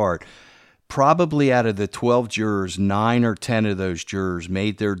the start, probably out of the 12 jurors, 9 or 10 of those jurors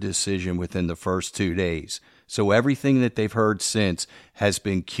made their decision within the first 2 days. So everything that they've heard since has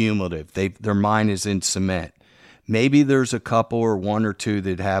been cumulative. Their mind is in cement. Maybe there's a couple or one or two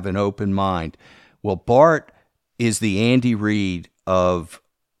that have an open mind. Well, Bart is the Andy Reid of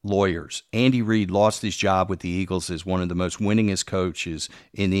lawyers. Andy Reid lost his job with the Eagles as one of the most winningest coaches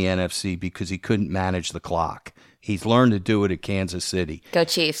in the NFC because he couldn't manage the clock. He's learned to do it at Kansas City. Go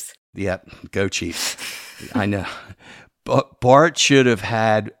Chiefs. Yep, go Chiefs. I know. But Bart should have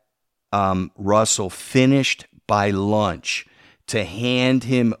had Russell finished by lunch to hand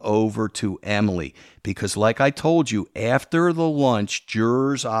him over to Emily. Because like I told you, after the lunch,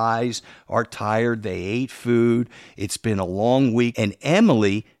 jurors' eyes are tired. They ate food. It's been a long week. And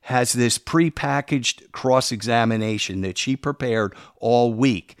Emily has this prepackaged cross-examination that she prepared all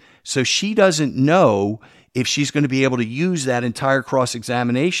week. So she doesn't know if she's going to be able to use that entire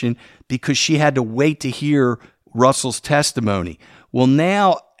cross-examination because she had to wait to hear Russell's testimony. Well,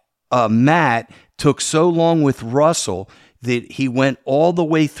 now Matt took so long with Russell that he went all the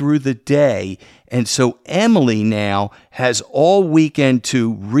way through the day. And so Emily now has all weekend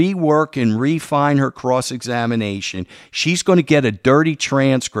to rework and refine her cross-examination. She's going to get a dirty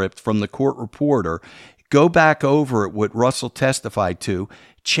transcript from the court reporter, go back over it, what Russell testified to,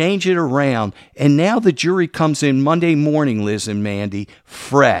 change it around. And now the jury comes in Monday morning, Liz and Mandy,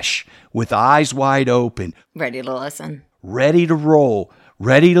 fresh, with eyes wide open. Ready to listen. Ready to roll.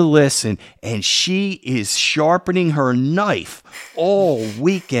 Ready to listen, and she is sharpening her knife all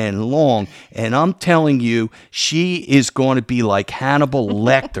weekend long, and I'm telling you, she is going to be like Hannibal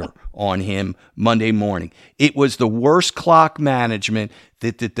Lecter on him Monday morning. It was the worst clock management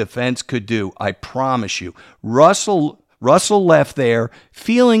that the defense could do, I promise you. Russell left there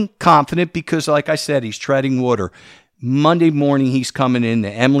feeling confident because, like I said, he's treading water. Monday morning, he's coming in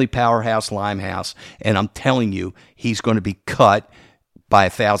the Emily Powerhouse Limehouse, and I'm telling you, he's going to be cut by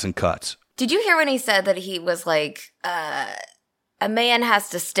 1,000 cuts. Did you hear when he said that he was like, a man has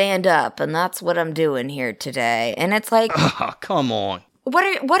to stand up, and that's what I'm doing here today? And it's like, oh, come on.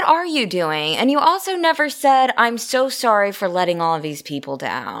 What are you doing? And you also never said, I'm so sorry for letting all of these people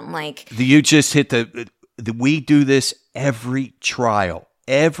down. Like, you just hit we do this every trial.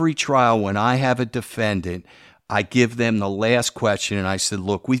 Every trial when I have a defendant, I give them the last question, and I said,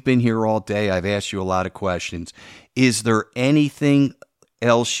 look, we've been here all day. I've asked you a lot of questions. Is there anything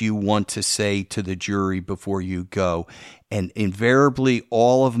else you want to say to the jury before you go? And invariably,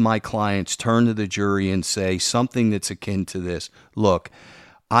 all of my clients turn to the jury and say something that's akin to this. Look,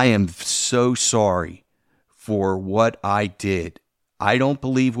 I am so sorry for what I did. I don't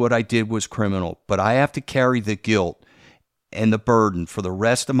believe what I did was criminal, but I have to carry the guilt and the burden for the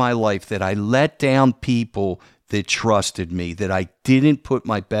rest of my life that I let down people that trusted me, that I didn't put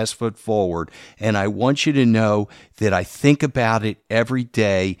my best foot forward. And I want you to know that I think about it every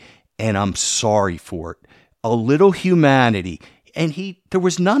day and I'm sorry for it. A little humanity. And there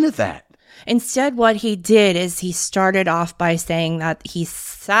was none of that. Instead, what he did is he started off by saying that he's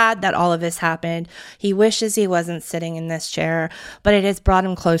sad that all of this happened. He wishes he wasn't sitting in this chair, but it has brought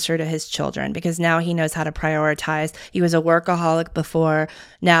him closer to his children because now he knows how to prioritize. He was a workaholic before.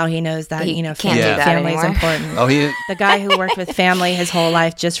 Now he knows that, family is important. The guy who worked with family his whole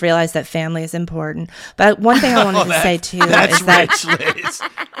life just realized that family is important. But one thing I wanted to say too is that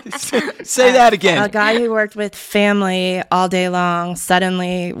say that again. A guy who worked with family all day long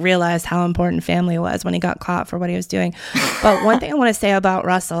suddenly realized how important family was when he got caught for what he was doing. But one thing I want to say about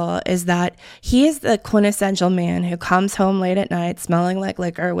Russell is that he is the quintessential man who comes home late at night smelling like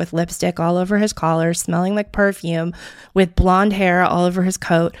liquor with lipstick all over his collar, smelling like perfume, with blonde hair all over his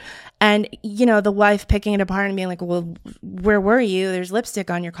coat. And, the wife picking it apart and being like, well, where were you? There's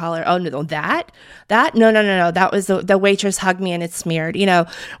lipstick on your collar. Oh, no, that? No. That was the waitress hugged me and it's smeared.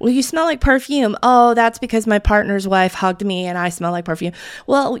 Well, you smell like perfume. Oh, that's because my partner's wife hugged me and I smell like perfume.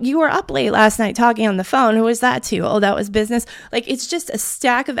 Well, you were up late last night talking on the phone. Who was that to? Oh, that was business. Like, it's just a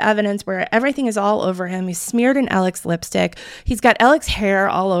stack of evidence where everything is all over him. He's smeared in Alec's lipstick. He's got Alec's hair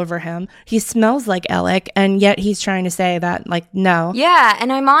all over him. He smells like Alec, and yet he's trying to say that, like, no. Yeah,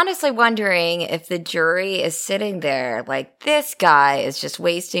 and I'm honestly wondering if the jury is sitting there like, this guy is just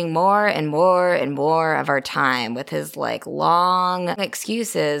wasting more and more and more of our time with his like long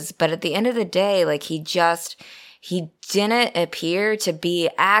excuses. But at the end of the day, like he didn't appear to be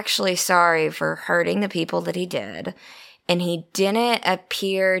actually sorry for hurting the people that he did. And he didn't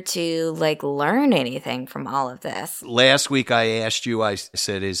appear to like learn anything from all of this. Last week I asked you, I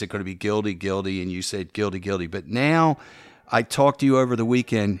said, is it going to be guilty? And you said guilty. But now I talked to you over the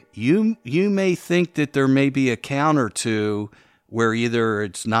weekend. You may think that there may be a count or two where either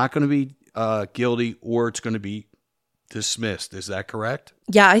it's not going to be guilty or it's going to be dismissed. Is that correct?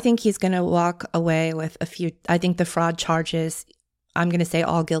 Yeah, I think he's going to walk away with a few. I think the fraud charges, I'm going to say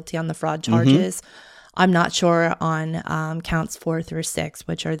all guilty on the fraud charges. Mm-hmm. I'm not sure on counts 4 through 6,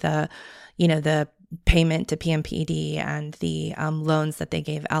 which are the payment to PMPD and the loans that they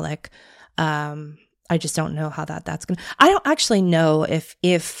gave Alec. I just don't know how that's going to, I don't actually know if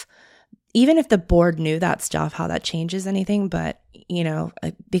even if the board knew that stuff, how that changes anything. But,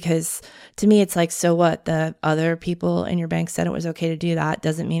 because to me, it's like, so what? The other people in your bank said it was okay to do that.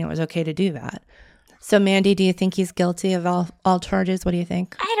 Doesn't mean it was okay to do that. So, Mandy, do you think he's guilty of all charges? What do you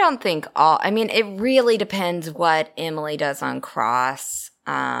think? I don't think all. I mean, it really depends what Emily does on cross.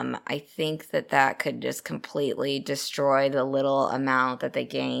 I think that could just completely destroy the little amount that they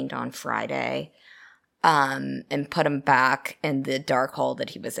gained on Friday, and put him back in the dark hole that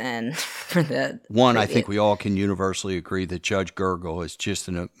he was in for the one. I think we all can universally agree that Judge Gergel is just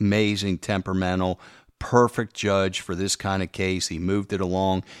an amazing, temperamental, perfect judge for this kind of case. He moved it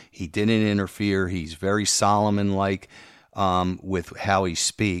along. He didn't interfere. He's very Solomon-like with how he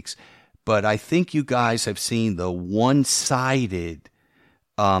speaks. But I think you guys have seen the one-sided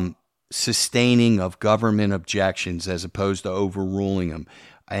sustaining of government objections as opposed to overruling them.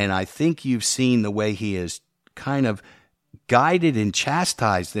 And I think you've seen the way he has kind of guided and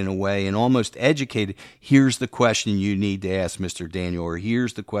chastised in a way and almost educated. Here's the question you need to ask Mr. Daniel, or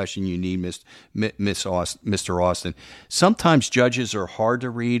here's the question you need Mr. Austin. Sometimes judges are hard to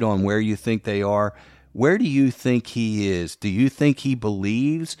read on where you think they are. Where do you think he is? Do you think he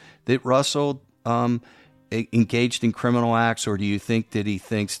believes that Russell engaged in criminal acts, or do you think that he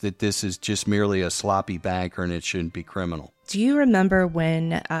thinks that this is just merely a sloppy banker and it shouldn't be criminal? Do you remember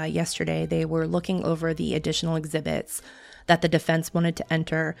when yesterday they were looking over the additional exhibits that the defense wanted to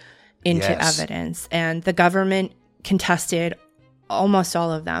enter into evidence, and the government contested almost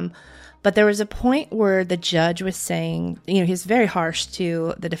all of them? But there was a point where the judge was saying, he was very harsh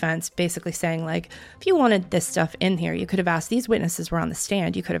to the defense, basically saying, like, if you wanted this stuff in here, you could have asked, these witnesses were on the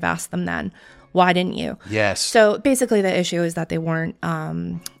stand, you could have asked them then. Why didn't you? Yes. So basically the issue is that they weren't,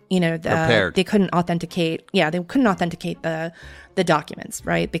 prepared. They couldn't authenticate. Yeah, they couldn't authenticate the documents,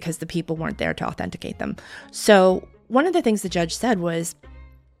 right? Because the people weren't there to authenticate them. So one of the things the judge said was,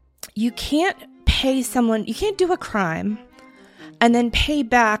 you can't pay someone, you can't do a crime and then pay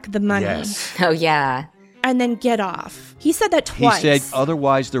back the money. Yes. Oh, yeah. And then get off. He said that twice. He said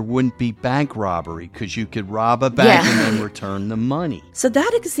otherwise there wouldn't be bank robbery because you could rob a bank and then return the money. So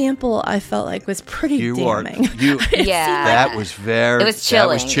that example I felt like was pretty damning. That was very. It was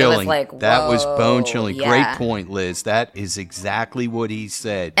chilling. That was chilling. It was like, that was bone chilling. Yeah. Great point, Liz. That is exactly what he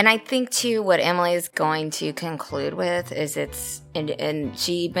said. And I think too, what Emily is going to conclude with is and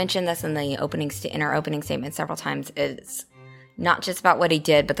she mentioned this in the in her opening statement several times, is not just about what he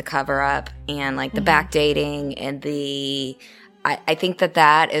did, but the cover-up and like the backdating and I think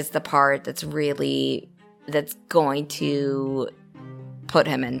that is the part that's going to put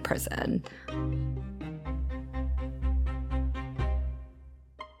him in prison.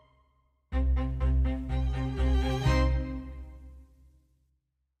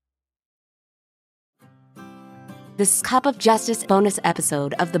 This Cup of Justice bonus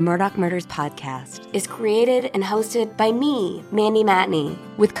episode of the Murdoch Murders podcast is created and hosted by me, Mandy Matney,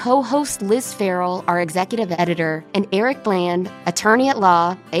 with co-host Liz Farrell, our executive editor, and Eric Bland, attorney at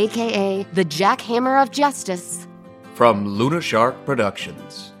law, a.k.a. the jackhammer of justice. From Luna Shark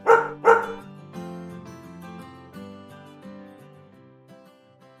Productions.